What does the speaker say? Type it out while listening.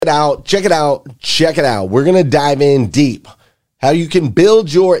Check it out. We're going to dive in deep. How you can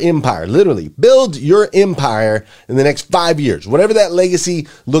build your empire, literally build your empire in the next 5 years, whatever that legacy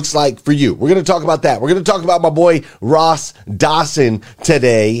looks like for you. We're going to talk about that. We're going to talk about my boy Ross Dawson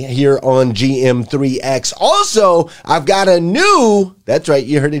today here on GM3X. Also, I've got that's right,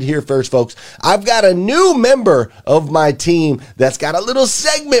 you heard it here first, folks. I've got a new member of my team that's got a little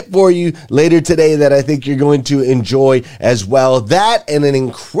segment for you later today that I think you're going to enjoy as well. That and an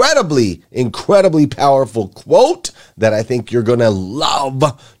incredibly powerful quote that I think you're going to love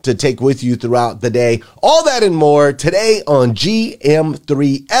to take with you throughout the day. All that and more today on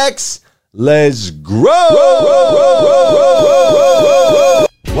GM3X. Let's grow.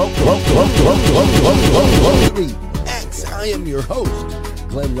 Welcome. 3X. I am your host,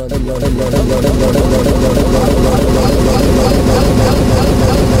 Glenn Lundy.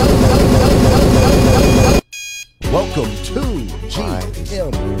 Welcome to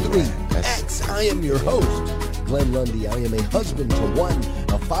GM3X. I am your host, Glenn Lundy. I am a husband to one,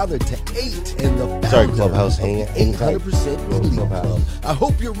 a father to 8, and the founder Clubhouse of 800% Elite Club. I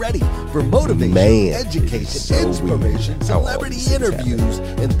hope you're ready for motivation, education, inspiration, celebrity interviews,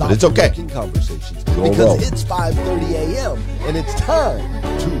 and thought-provoking conversations. Because it's 5:30 a.m. and it's time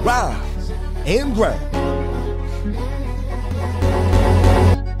to rise and grind.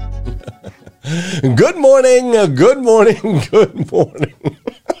 Good morning.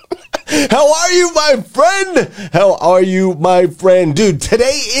 How are you, my friend? Dude,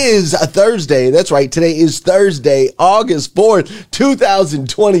 today is a Thursday. That's right. Today is Thursday, August 4th,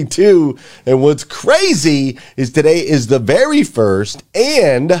 2022. And what's crazy is today is the very first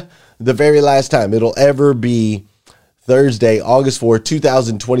and the very last time it'll ever be Thursday, August 4th,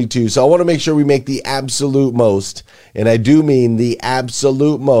 2022. So I want to make sure we make the absolute most, and I do mean the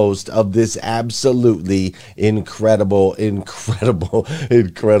absolute most of this absolutely incredible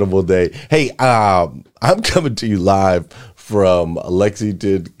day. Hey, I'm coming to you live from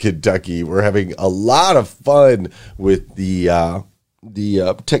Lexington, Kentucky. We're having a lot of fun with the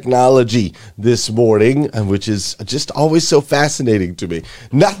technology this morning, which is just always so fascinating to me.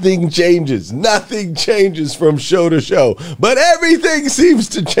 Nothing changes from show to show, but everything seems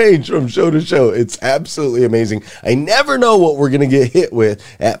to change from show to show. It's absolutely amazing. I never know what we're going to get hit with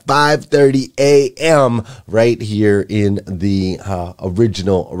at 5:30 a.m. right here in the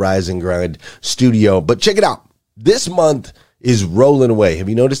original Rise and Grind studio. But check it out. This month is rolling away. Have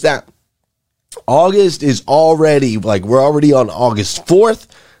you noticed that? August is already, we're already on August 4th.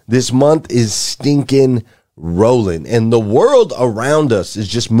 This month is stinking rolling. And the world around us is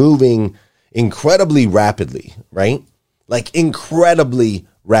just moving incredibly rapidly, right? Incredibly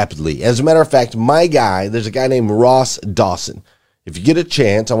rapidly. As a matter of fact, there's a guy named Ross Dawson. If you get a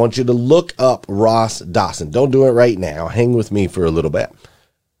chance, I want you to look up Ross Dawson. Don't do it right now. Hang with me for a little bit.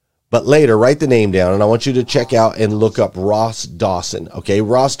 But later, write the name down, and I want you to check out and look up Ross Dawson, okay?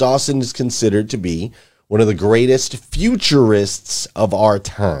 Ross Dawson is considered to be one of the greatest futurists of our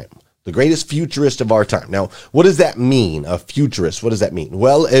time. The greatest futurist of our time. Now, what does that mean, a futurist? What does that mean?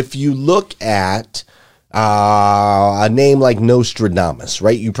 Well, if you look at a name like Nostradamus,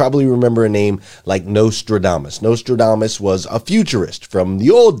 right? You probably remember a name like Nostradamus. Nostradamus was a futurist from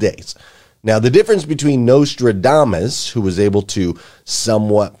the old days. Now, the difference between Nostradamus, who was able to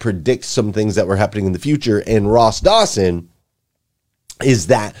somewhat predict some things that were happening in the future, and Ross Dawson is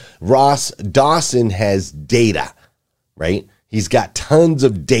that Ross Dawson has data, right? He's got tons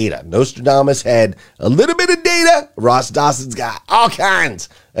of data. Nostradamus had a little bit of data. Ross Dawson's got all kinds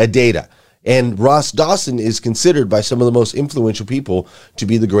of data. And Ross Dawson is considered by some of the most influential people to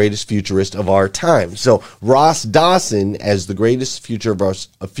be the greatest futurist of our time. So Ross Dawson, as the greatest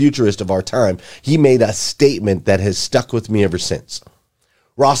futurist of our time, he made a statement that has stuck with me ever since.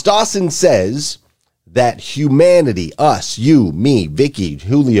 Ross Dawson says that humanity, us, you, me, Vicky,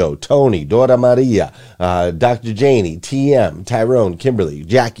 Julio, Tony, Dora Maria, Dr. Janie, TM, Tyrone, Kimberly,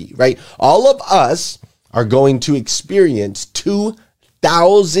 Jackie, right? All of us are going to experience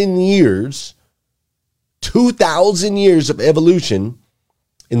 2,000 years of evolution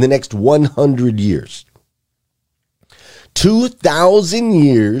in the next 100 years. 2,000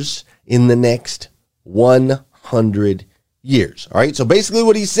 years in the next 100 years. All right. So basically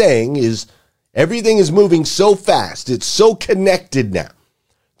what he's saying is everything is moving so fast. It's so connected now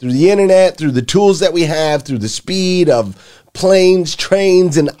through the internet, through the tools that we have, through the speed of planes,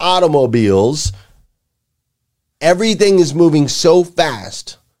 trains, and automobiles. Everything is moving so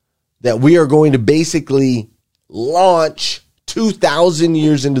fast that we are going to basically launch 2,000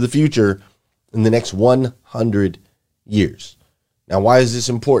 years into the future in the next 100 years. Now, why is this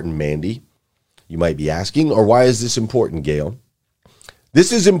important, Mandy? You might be asking, or why is this important, Gail?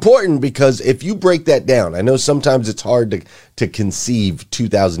 This is important because if you break that down, I know sometimes it's hard to conceive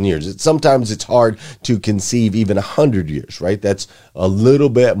 2,000 years. Sometimes it's hard to conceive even 100 years, right? That's a little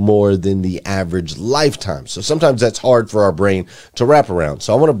bit more than the average lifetime. So sometimes that's hard for our brain to wrap around.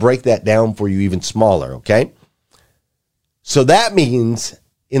 So I want to break that down for you even smaller, okay? So that means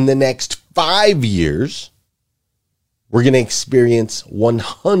in the next 5 years, we're going to experience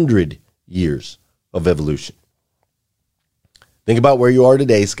 100 years of evolution. Think about where you are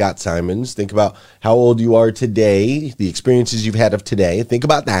today, Scott Simons. Think about how old you are today, the experiences you've had of today. Think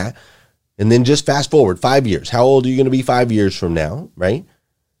about that. And then just fast forward 5 years. How old are you going to be 5 years from now, right?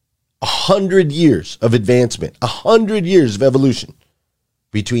 100 years of advancement, 100 years of evolution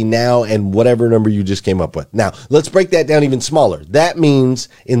between now and whatever number you just came up with. Now, let's break that down even smaller. That means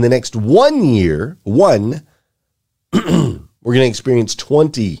in the next 1 year, we're going to experience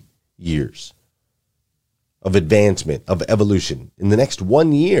 20 years of advancement, of evolution in the next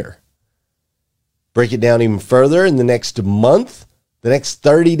 1 year. Break it down even further. In the next month, the next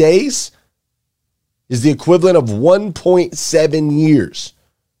 30 days is the equivalent of 1.7 years.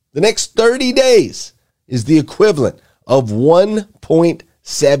 The next 30 days is the equivalent of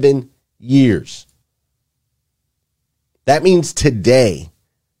 1.7 years. That means today,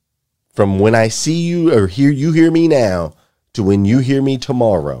 from when I see you or you hear me now to when you hear me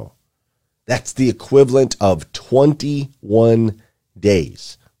tomorrow, that's the equivalent of 21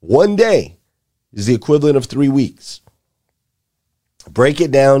 days. 1 day is the equivalent of 3 weeks. Break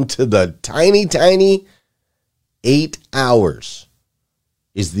it down to the tiny 8 hours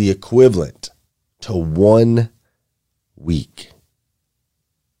is the equivalent to 1 week.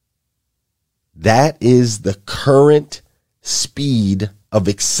 That is the current speed of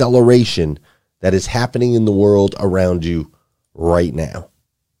acceleration that is happening in the world around you right now.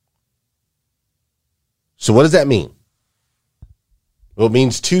 So what does that mean? Well, it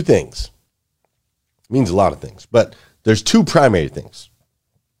means two things. It means a lot of things, but there's two primary things.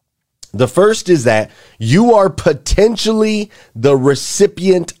 The first is that you are potentially the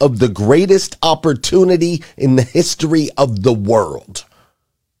recipient of the greatest opportunity in the history of the world.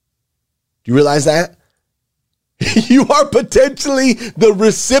 Do you realize that? You are potentially the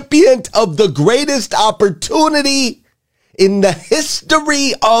recipient of the greatest opportunity in the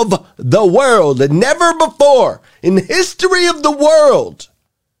history of the world. Never before in the history of the world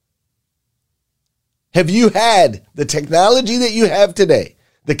have you had the technology that you have today,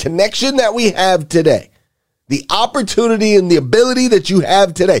 the connection that we have today, the opportunity and the ability that you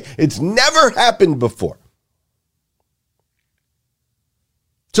have today. It's never happened before.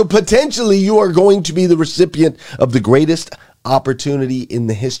 So potentially you are going to be the recipient of the greatest opportunity in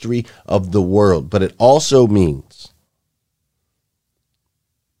the history of the world. But it also means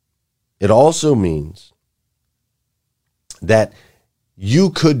that you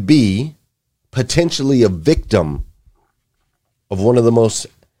could be potentially a victim of one of the most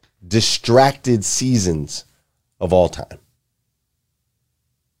distracted seasons of all time.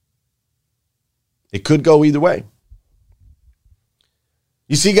 It could go either way.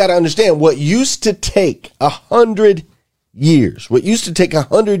 You see, you got to understand what used to take 100 years,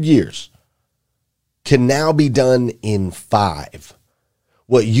 can now be done in 5.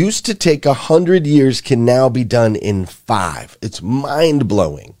 What used to take 100 years can now be done in 5. It's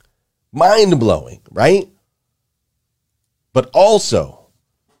mind-blowing, right? But also,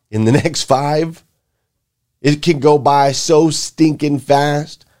 in the next 5, it can go by so stinking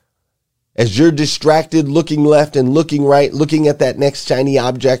fast. As you're distracted, looking left and looking right, looking at that next shiny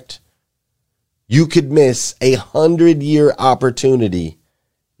object, you could miss 100-year opportunity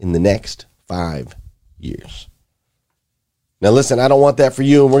in the next 5 years. Now, listen, I don't want that for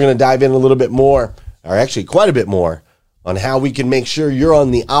you, and we're going to dive in a little bit more, or actually quite a bit more, on how we can make sure you're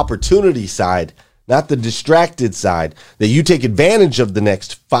on the opportunity side, not the distracted side, that you take advantage of the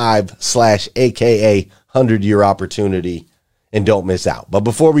next 5/AKA 100-year opportunity and don't miss out. But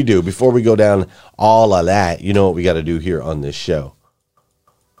before we go down all of that, you know what we got to do here on this show.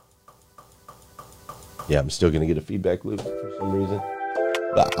 Yeah, I'm still going to get a feedback loop for some reason.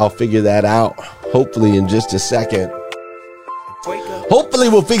 But I'll figure that out, hopefully, in just a second. Hopefully,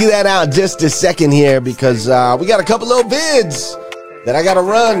 we'll figure that out in just a second here because we got a couple little vids that I got to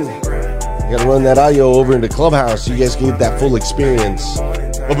run. I got to run that audio over into Clubhouse so you guys can get that full experience.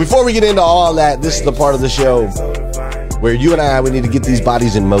 But before we get into all that, this is the part of the show where you and we need to get these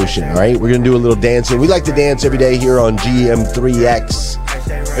bodies in motion, all right? We're going to do a little dancing. We like to dance every day here on GM3X.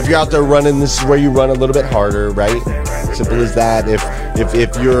 If you're out there running, this is where you run a little bit harder, right? Simple as that.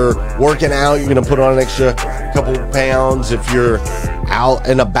 If you're working out, you're going to put on an extra a couple pounds. If you're out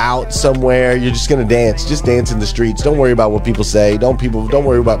and about somewhere, you're just going to dance. Just dance in the streets. Don't worry about what people say. Don't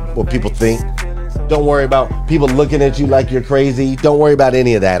worry about what people think. Don't worry about people looking at you like you're crazy. Don't worry about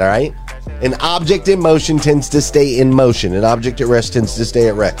any of that, all right? An object in motion tends to stay in motion. An object at rest tends to stay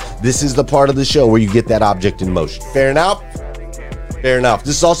at rest. This is the part of the show where you get that object in motion. Fair enough? Fair enough.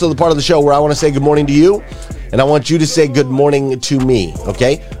 This is also the part of the show where I want to say good morning to you, and I want you to say good morning to me,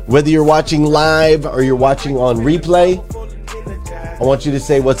 okay? Whether you're watching live or you're watching on replay, I want you to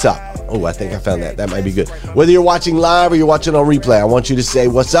say what's up. Oh, I think I found that. That might be good. Whether you're watching live or you're watching on replay, I want you to say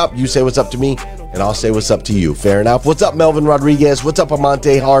what's up. You say what's up to me, and I'll say what's up to you. Fair enough. What's up, Melvin Rodriguez? What's up,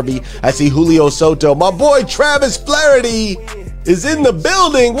 Amante Harvey? I see Julio Soto. My boy Travis Flaherty is in the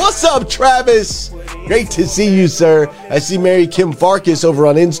building. What's up, Travis? Great to see you, sir. I see Mary Kim Farkas over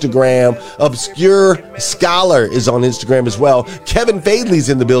on Instagram. Obscure Scholar is on Instagram as well. Kevin Fadley's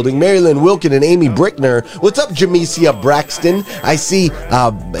in the building. Marilyn Wilkin and Amy Brickner. What's up, Jamesia Braxton? I see,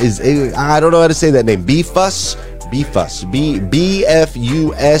 I don't know how to say that name. B-Fuss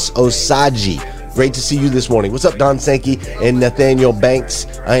Osaji. Great to see you this morning. What's up, Don Sankey and Nathaniel Banks?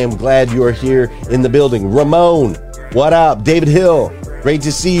 I am glad you are here in the building. Ramon, what up? David Hill, great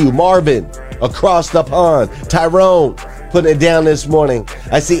to see you. Marvin, across the pond. Tyrone, putting it down this morning.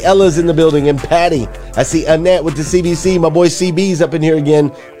 I see Ella's in the building and Patty. I see Annette with the CBC. My boy CB's up in here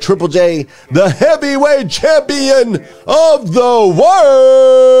again. Triple J, the heavyweight champion of the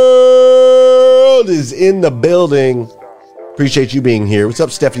world, is in the building. Appreciate you being here. What's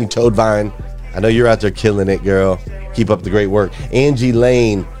up, Stephanie Toadvine? I know you're out there killing it, girl. Keep up the great work. Angie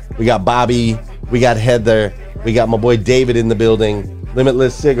Lane. We got Bobby. We got Heather. We got my boy David in the building.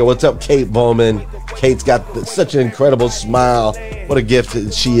 Limitless Sigger. What's up, Kate Bowman? Kate's got such an incredible smile. What a gift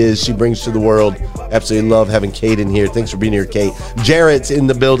that she is. She brings to the world. Absolutely love having Kate in here. Thanks for being here, Kate. Jarrett's in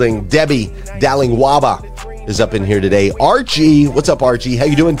the building. Debbie Dallingwaba is up in here today. Archie. What's up, Archie? How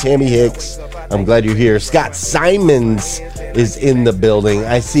you doing, Tammy Hicks? I'm glad you're here. Scott Simons is in the building.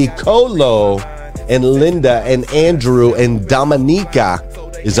 I see Colo and Linda and Andrew and Dominica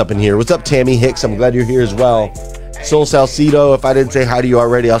is up in here. What's up, Tammy Hicks? I'm glad you're here as well. Sol Salcido, if I didn't say hi to you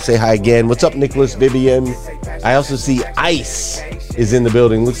already, I'll say hi again. What's up, Nicholas Vivian? I also see Ice is in the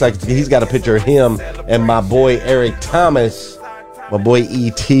building. Looks like he's got a picture of him and my boy Eric Thomas, my boy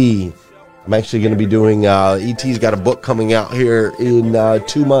E.T. I'm actually going to be doing, E.T.'s got a book coming out here in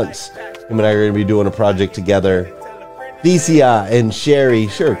 2 months. Him and I are going to be doing a project together. Thecia and Sherry,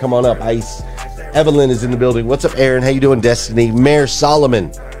 sure, come on up, Ice. Evelyn is in the building. What's up, Aaron? How you doing, Destiny? Mayor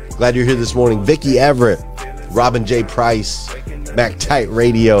Solomon, glad you're here this morning. Vicky Everett, Robin J. Price, Mac Tight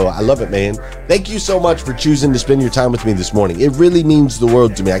Radio. I love it, man. Thank you so much for choosing to spend your time with me this morning. It really means the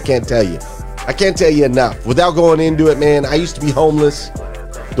world to me. I can't tell you. I can't tell you enough. Without going into it, man, I used to be homeless.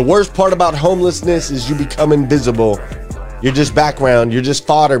 The worst part about homelessness is you become invisible. You're just background. You're just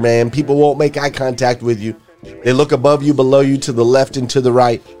fodder, man. People won't make eye contact with you. They look above you, below you, to the left and to the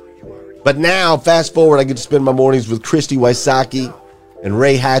right. But now, fast forward, I get to spend my mornings with Christy Wysocki and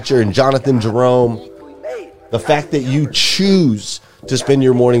Ray Hatcher and Jonathan Jerome. The fact that you choose to spend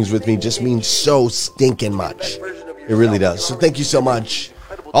your mornings with me just means so stinking much. It really does. So thank you so much.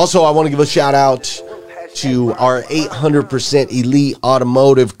 Also, I want to give a shout out to our 800% Elite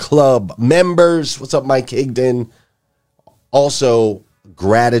Automotive Club members. What's up, Mike Higdon? Also,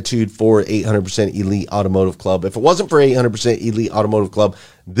 gratitude for 800% Elite Automotive Club. If it wasn't for 800% Elite Automotive Club,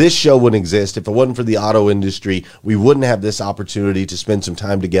 this show wouldn't exist. If it wasn't for the auto industry, we wouldn't have this opportunity to spend some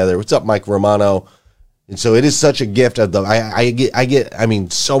time together. What's up, Mike Romano? And so it is such a gift. I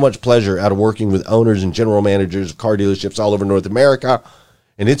get so much pleasure out of working with owners and general managers of car dealerships all over North America,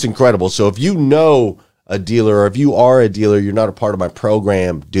 and it's incredible. So if you know a dealer, or if you are a dealer, you're not a part of my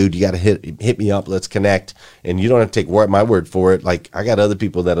program, dude, you got to hit me up. Let's connect. And you don't have to take my word for it. Like, I got other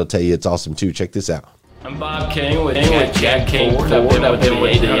people that'll tell you it's awesome too. Check this out. I'm Bob King with Jack King. I've been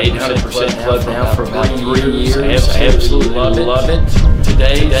with the 800% Club now for about 3 years. I absolutely love it.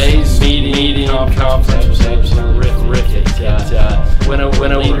 Today's meeting conference was absolutely terrific.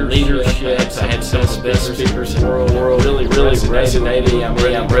 Went over leadership. I had some of the best speakers in the world. Really resonated.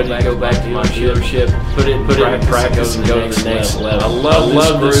 I'm ready to go back to my leadership. Put it in practice and go to the next level. I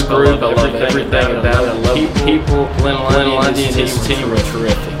love this group. I love everything about it. I love people. Glenn Lundy and his team are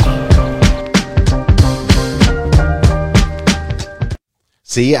terrific.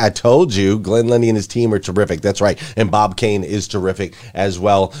 See, I told you, Glenn Lundy and his team are terrific. That's right. And Bob Kane is terrific as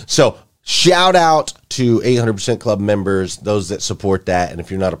well. So Shout out to 800% Club members, those that support that. And if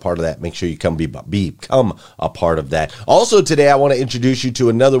you're not a part of that, make sure you become a part of that. Also today, I want to introduce you to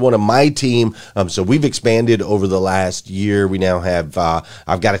another one of my team. So we've expanded over the last year. We now have,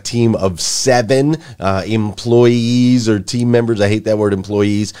 I've got a team of 7 employees or team members. I hate that word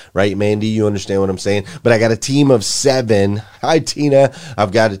employees, right? Mandy, you understand what I'm saying? But I got a team of 7. Hi, Tina.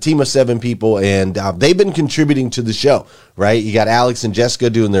 I've got a team of 7 people, and they've been contributing to the show, right? You got Alex and Jessica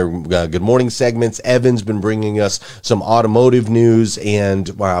doing their good morning segments. Evan's been bringing us some automotive news,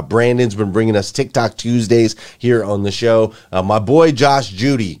 and Brandon's been bringing us TikTok Tuesdays here on the show. My boy Josh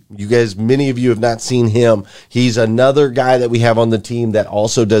Judy, you guys, many of you have not seen him. He's another guy that we have on the team that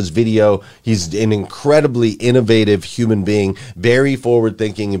also does video. He's an incredibly innovative human being, very forward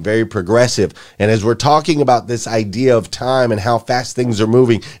thinking and very progressive. And as we're talking about this idea of time and how fast things are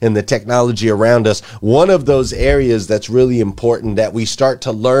moving and the technology around us, one of those areas that's really important that we start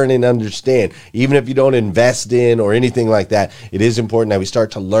to learn and understand, even if you don't invest in or anything like that, it is important that we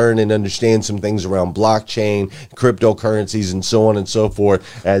start to learn and understand some things around blockchain, cryptocurrencies, and so on and so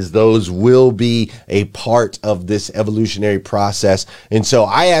forth, as those will be a part of this evolutionary process. And so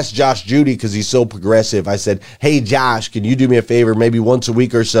I asked Josh Judy, because he's so progressive, I said, hey Josh, can you do me a favor, maybe once a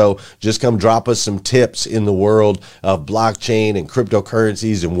week or so, just come drop us some tips in the world of blockchain and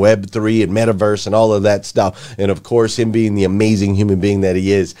cryptocurrencies and Web3 and metaverse and all of that stuff. And of course, him being the amazing human being that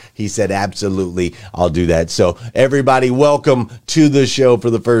he is, he said, absolutely, I'll do that. So everybody, welcome to the show for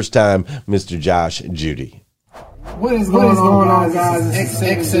the first time, Mr. Josh Judy. What is going on, guys? It's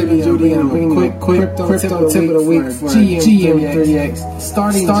X7 Judy, and a quick crypto tip of the week for GM3X.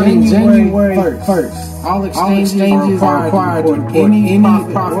 Starting January 1st, all exchanges are required to report any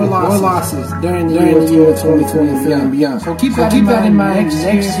profit or losses during the year 2020 and beyond. So keep that in mind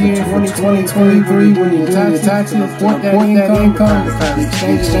next year, 2023, when you do your taxes, report that income.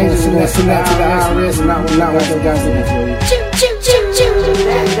 The exchange is send that to the IRS, and not what you guys looking for.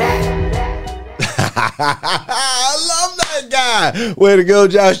 I love that guy. Way to go,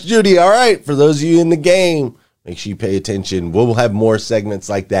 Josh Judy. All right, for those of you in the game, make sure you pay attention. We'll have more segments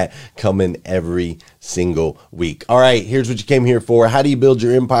like that coming every single week. All right, here's what you came here for. How do you build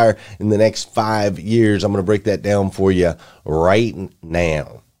your empire in the next 5 years? I'm going to break that down for you right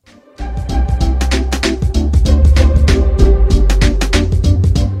now.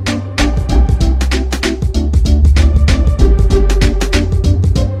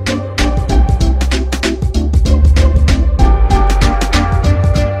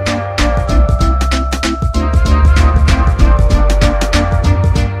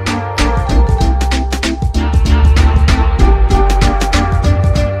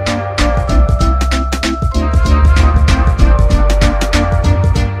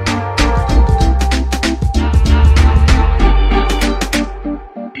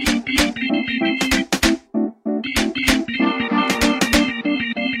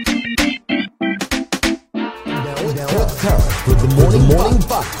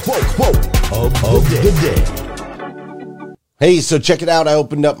 Hey, so check it out. I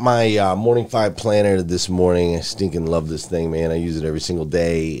opened up my Morning 5 planner this morning. I stinking love this thing, man. I use it every single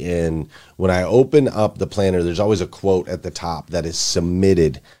day. And when I open up the planner, there's always a quote at the top that is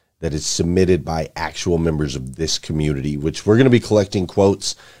submitted by actual members of this community, which we're going to be collecting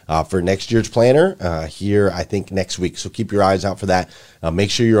quotes for next year's planner here, I think, next week. So keep your eyes out for that.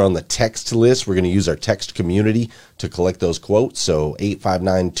 Make sure you're on the text list. We're going to use our text community to collect those quotes. So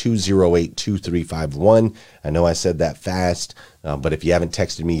 859-208-2351. I know I said that fast, but if you haven't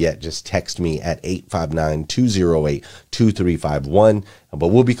texted me yet, just text me at 859-208-2351. But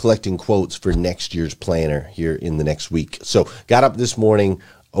we'll be collecting quotes for next year's planner here in the next week. So got up this morning,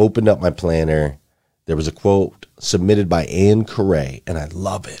 opened up my planner. There was a quote submitted by Ann Correa, and I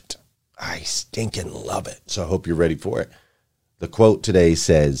love it. I stinking love it. So I hope you're ready for it. The quote today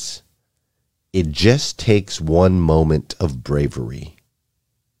says, "It just takes one moment of bravery."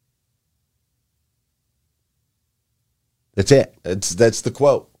 That's it. That's the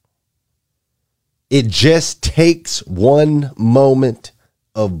quote. It just takes one moment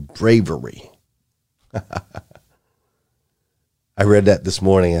of bravery. I read that this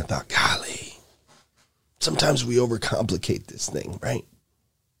morning. I thought, golly, sometimes we overcomplicate this thing, right?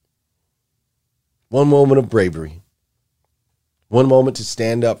 One moment of bravery. One moment to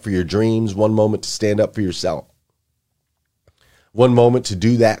stand up for your dreams. One moment to stand up for yourself. One moment to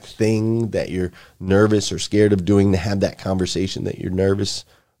do that thing that you're nervous or scared of doing, to have that conversation that you're nervous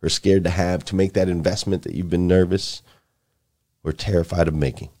or scared to have, to make that investment that you've been nervous or terrified of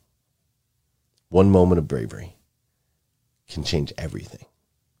making. One moment of bravery can change everything.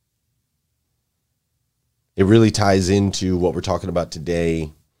 It really ties into what we're talking about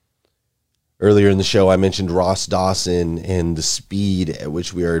today Earlier in the show, I mentioned Ross Dawson and the speed at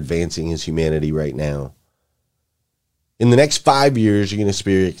which we are advancing as humanity right now. In the next 5 years, you're going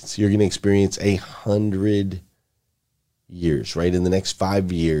to experience 100 years, right? In the next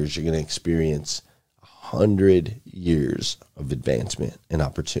 5 years, you're going to experience 100 years of advancement and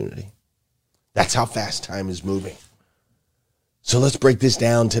opportunity. That's how fast time is moving. So let's break this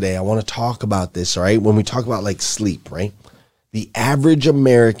down today. I want to talk about this, all right? When we talk about like sleep, right? The average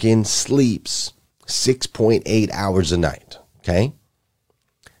American sleeps 6.8 hours a night, okay?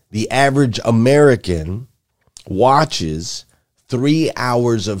 The average American watches 3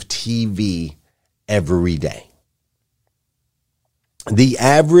 hours of TV every day. The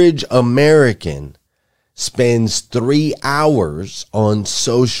average American spends 3 hours on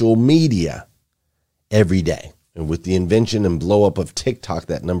social media every day. And with the invention and blow up of TikTok,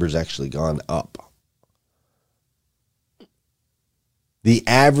 that number's actually gone up. The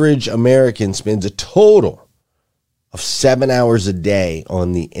average American spends a total of 7 hours a day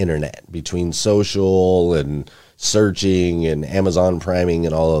on the internet between social and searching and Amazon priming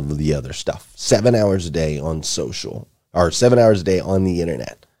and all of the other stuff. 7 hours a day on social, or 7 hours a day on the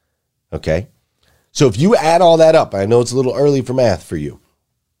internet. Okay? So if you add all that up, I know it's a little early for math for you.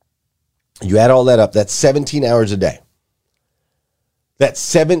 You add all that up, that's 17 hours a day. That's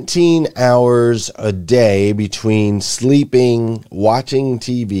 17 hours a day between sleeping, watching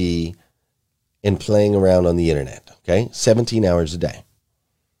TV, and playing around on the internet. Okay? 17 hours a day.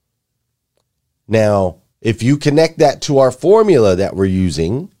 Now, if you connect that to our formula that we're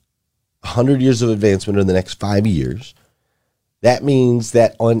using, 100 years of advancement in the next 5 years, that means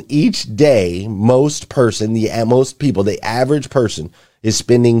that on each day, most people, the average person is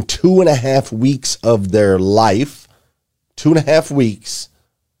spending 2.5 weeks of their life, 2.5 weeks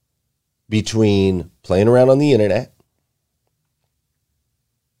between playing around on the internet,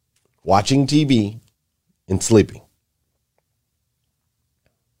 watching TV, and sleeping.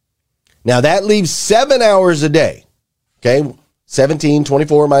 Now that leaves 7 hours a day. Okay, 17,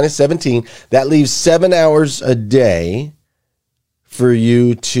 24 minus 17. That leaves 7 hours a day for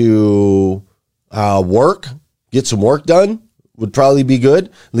you to work, get some work done. Would probably be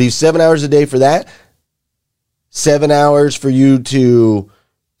good. Leave 7 hours a day for that. 7 hours for you to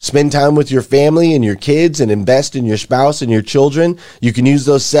spend time with your family and your kids and invest in your spouse and your children. You can use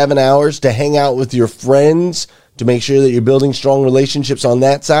those 7 hours to hang out with your friends to make sure that you're building strong relationships on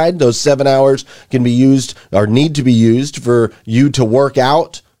that side. Those 7 hours can be used or need to be used for you to work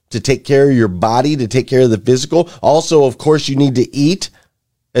out, to take care of your body, to take care of the physical. Also, of course, you need to eat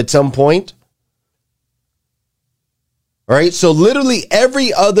at some point. All right, so literally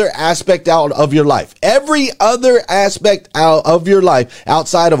every other aspect out of your life,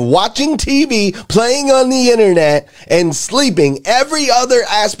 outside of watching TV, playing on the internet, and sleeping, every other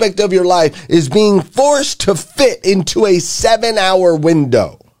aspect of your life is being forced to fit into a 7-hour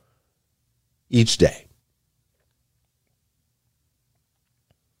window each day.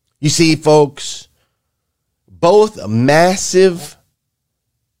 You see, folks, both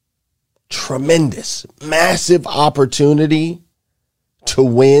tremendous, massive opportunity to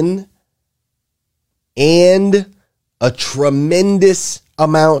win and a tremendous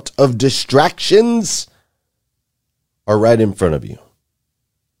amount of distractions are right in front of you.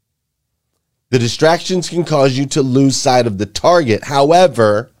 The distractions can cause you to lose sight of the target.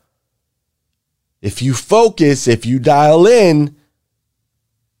 However, if you focus, if you dial in,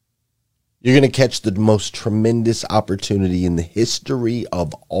 you're going to catch the most tremendous opportunity in the history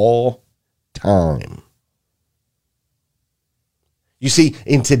of all time. You see,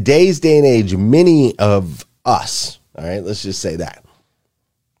 in today's day and age, many of us, all right, let's just say that.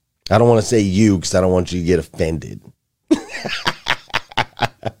 I don't want to say you because I don't want you to get offended.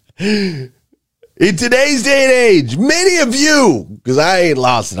 In today's day and age, many of you, because I ain't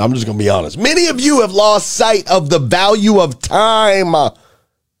lost it, I'm just going to be honest, many of you have lost sight of the value of time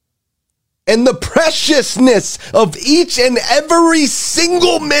and the preciousness of each and every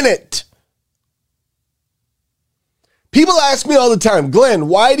single minute. People ask me all the time, Glenn,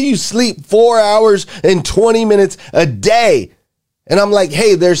 why do you sleep 4 hours and 20 minutes a day? And I'm like,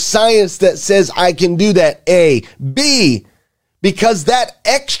 hey, there's science that says I can do that. A. B, because that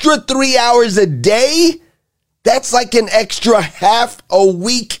extra 3 hours a day, that's like an extra half a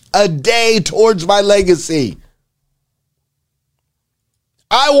week a day towards my legacy.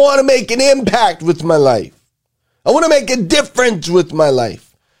 I want to make an impact with my life. I want to make a difference with my life.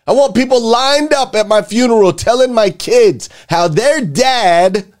 I want people lined up at my funeral telling my kids how their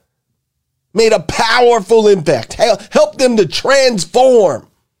dad made a powerful impact, help them to transform.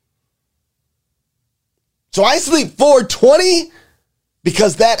 So I sleep 420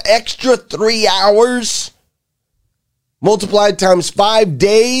 Because that extra 3 hours multiplied times 5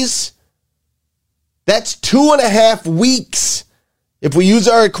 days, that's 2.5 weeks. If we use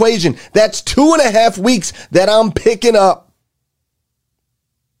our equation, that's 2.5 weeks that I'm picking up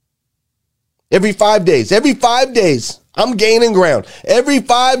every 5 days. Every 5 days, I'm gaining ground. Every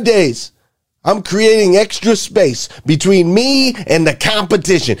 5 days, I'm creating extra space between me and the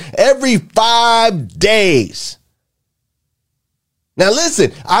competition. Every 5 days. Now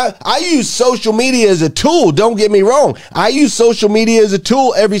listen, I use social media as a tool. Don't get me wrong. I use social media as a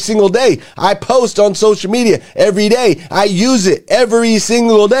tool every single day. I post on social media every day. I use it every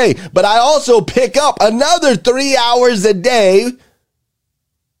single day. But I also pick up another 3 hours a day,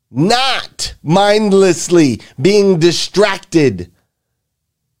 not mindlessly being distracted,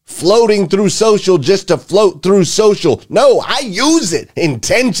 floating through social just to float through social. No, I use it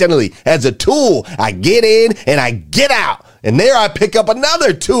intentionally as a tool. I get in and I get out. And there I pick up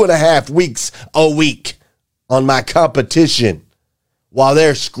another 2.5 weeks a week on my competition while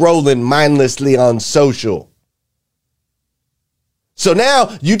they're scrolling mindlessly on social. So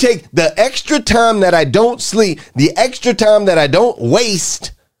now you take the extra time that I don't sleep, the extra time that I don't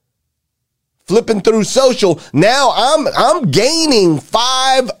waste flipping through social. Now I'm gaining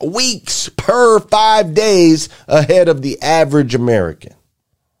 5 weeks per 5 days ahead of the average American.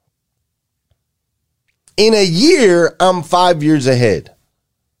 In a year, I'm 5 years ahead.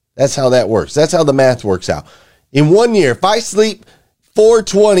 That's how that works. That's how the math works out. In 1 year, if I sleep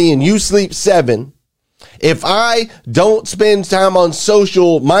 4:20 and you sleep 7, if I don't spend time on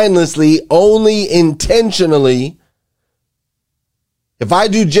social mindlessly, only intentionally, if I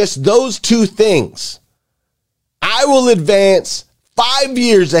do just those two things, I will advance 5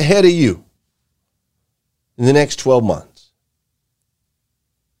 years ahead of you in the next 12 months.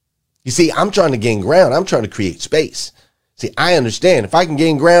 You see, I'm trying to gain ground. I'm trying to create space. See, I understand. If I can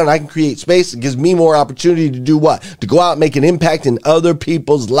gain ground, I can create space. It gives me more opportunity to do what? To go out and make an impact in other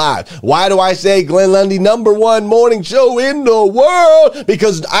people's lives. Why do I say Glenn Lundy, #1 morning show in the world?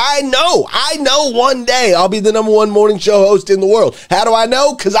 Because I know one day I'll be the #1 morning show host in the world. How do I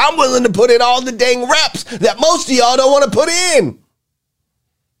know? Because I'm willing to put in all the dang reps that most of y'all don't want to put in.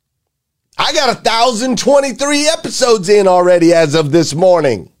 I got 1,023 episodes in already as of this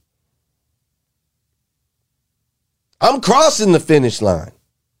morning. I'm crossing the finish line.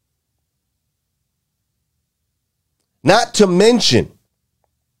 Not to mention,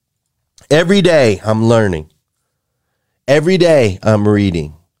 every day I'm learning. Every day I'm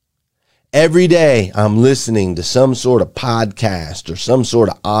reading. Every day I'm listening to some sort of podcast or some sort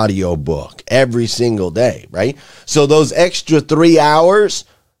of audio book every single day, right? So those extra 3 hours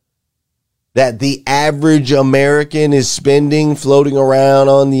that the average American is spending floating around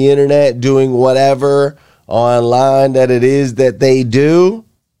on the internet doing whatever online that it is that they do.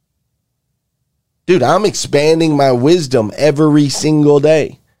 Dude, I'm expanding my wisdom every single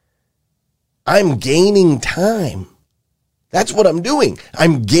day. I'm gaining time. That's what I'm doing.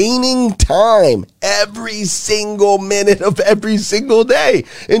 I'm gaining time every single minute of every single day.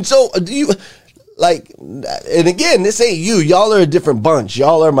 And so do you like, and again, this ain't you. Y'all are a different bunch.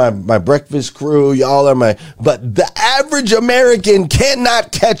 Y'all are my breakfast crew. Y'all are but the average American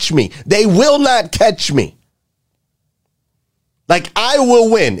cannot catch me. They will not catch me. Like, I will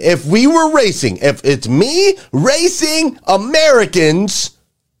win. If we were racing, if it's me racing Americans,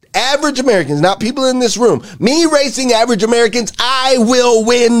 average Americans, not people in this room, me racing average Americans, I will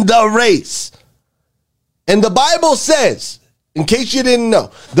win the race. And the Bible says, in case you didn't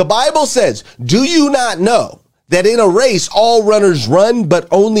know, the Bible says, do you not know that in a race, all runners run, but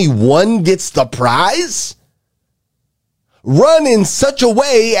only one gets the prize? Run in such a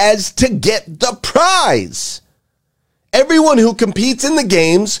way as to get the prize. Everyone who competes in the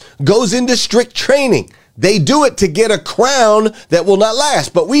games goes into strict training. They do it to get a crown that will not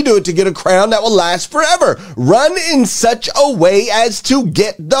last, but we do it to get a crown that will last forever. Run in such a way as to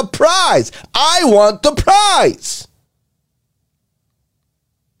get the prize. I want the prize.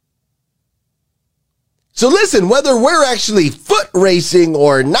 So listen, whether we're actually foot racing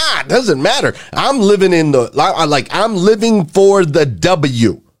or not, doesn't matter. I'm living I'm living for the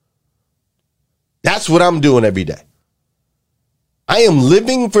W. That's what I'm doing every day. I am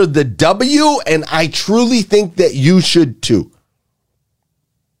living for the W, and I truly think that you should too.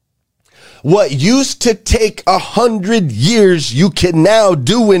 What used to take 100 years, you can now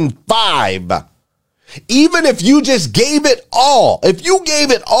do in 5. Even if you just gave it all, if you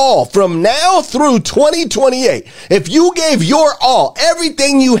gave it all from now through 2028, if you gave your all,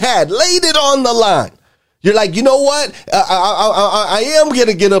 everything you had, laid it on the line, You're like, you know what? I am going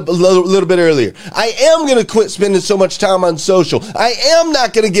to get up a little bit earlier. I am going to quit spending so much time on social. I am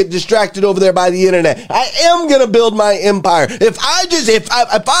not going to get distracted over there by the internet. I am going to build my empire. I'm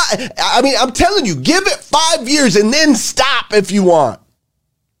telling you, give it 5 years and then stop if you want.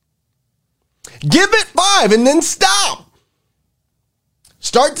 Give it 5 and then stop.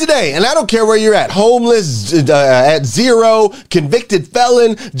 Start today, and I don't care where you're at. Homeless, at zero, convicted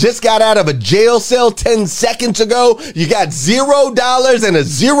felon, just got out of a jail cell 10 seconds ago. You got $0 and a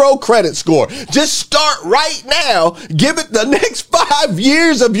 0 credit score. Just start right now. Give it the next 5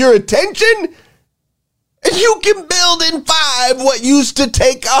 years of your attention, and you can build in 5 what used to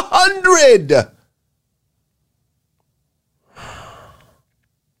take 100.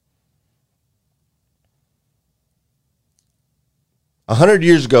 100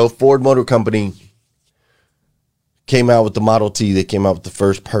 years ago, Ford Motor Company came out with the Model T. They came out with the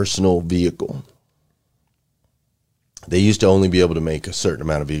first personal vehicle. They used to only be able to make a certain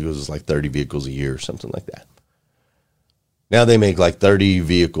amount of vehicles. It was like 30 vehicles a year or something like that. Now they make like 30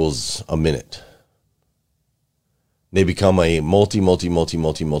 vehicles a minute. They become a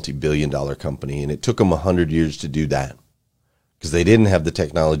multi-billion dollar company. And it took them 100 years to do that because they didn't have the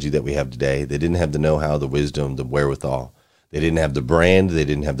technology that we have today. They didn't have the know-how, the wisdom, the wherewithal. They didn't have the brand. They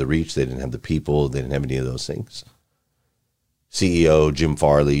didn't have the reach. They didn't have the people. They didn't have any of those things. CEO Jim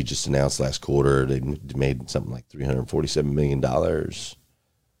Farley just announced last quarter they made something like $347 million.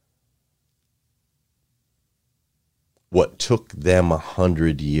 What took them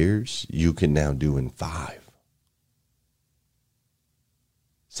 100 years, you can now do in 5.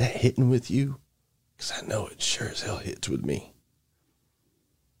 Is that hitting with you? Because I know it sure as hell hits with me.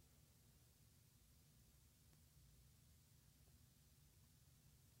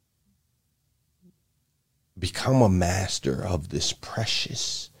 Become a master of this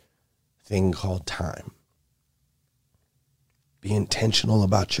precious thing called time. Be intentional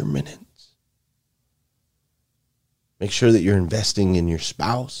about your minutes. Make sure that you're investing in your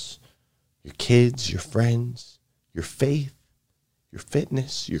spouse, your kids, your friends, your faith, your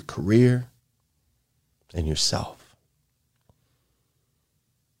fitness, your career, and yourself.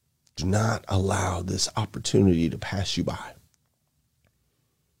 Do not allow this opportunity to pass you by.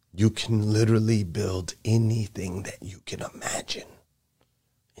 You can literally build anything that you can imagine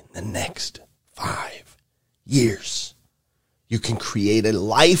in the next 5 years. You can create a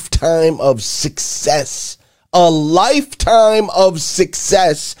lifetime of success. A lifetime of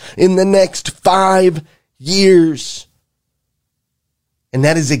success in the next 5 years. And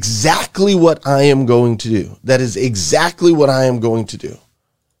that is exactly what I am going to do. That is exactly what I am going to do.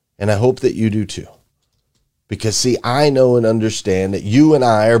 And I hope that you do too. Because, see, I know and understand that you and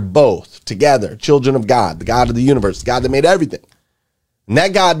I are both together, children of God, the God of the universe, the God that made everything. And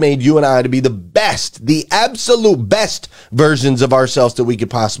that God made you and I to be the best, the absolute best versions of ourselves that we could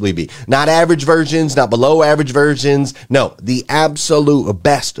possibly be. Not average versions, not below average versions. No, the absolute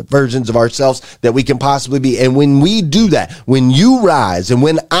best versions of ourselves that we can possibly be. And when we do that, when you rise and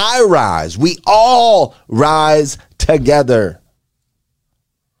when I rise, we all rise together.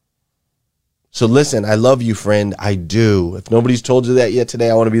 So listen, I love you, friend. I do. If nobody's told you that yet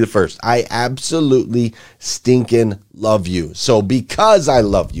today, I want to be the first. I absolutely stinking love you. So because I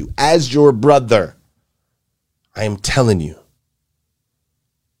love you as your brother, I am telling you,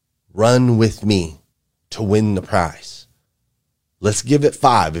 run with me to win the prize. Let's give it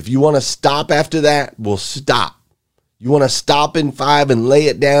 5. If you want to stop after that, we'll stop. You want to stop in 5 and lay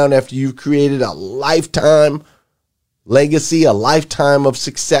it down after you've created a lifetime legacy, a lifetime of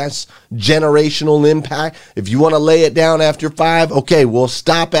success, generational impact. If you want to lay it down after 5, okay, we'll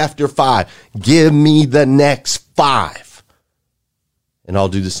stop after 5. Give me the next 5. And I'll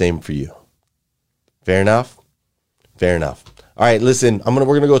do the same for you. Fair enough? Fair enough. All right, listen, we're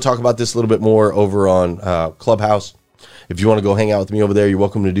going to go talk about this a little bit more over on Clubhouse. If you want to go hang out with me over there, you're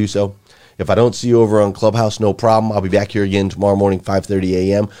welcome to do so. If I don't see you over on Clubhouse, no problem. I'll be back here again tomorrow morning, 5:30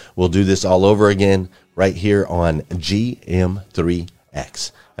 a.m. We'll do this all over again right here on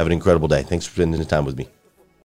GM3X. Have an incredible day. Thanks for spending the time with me.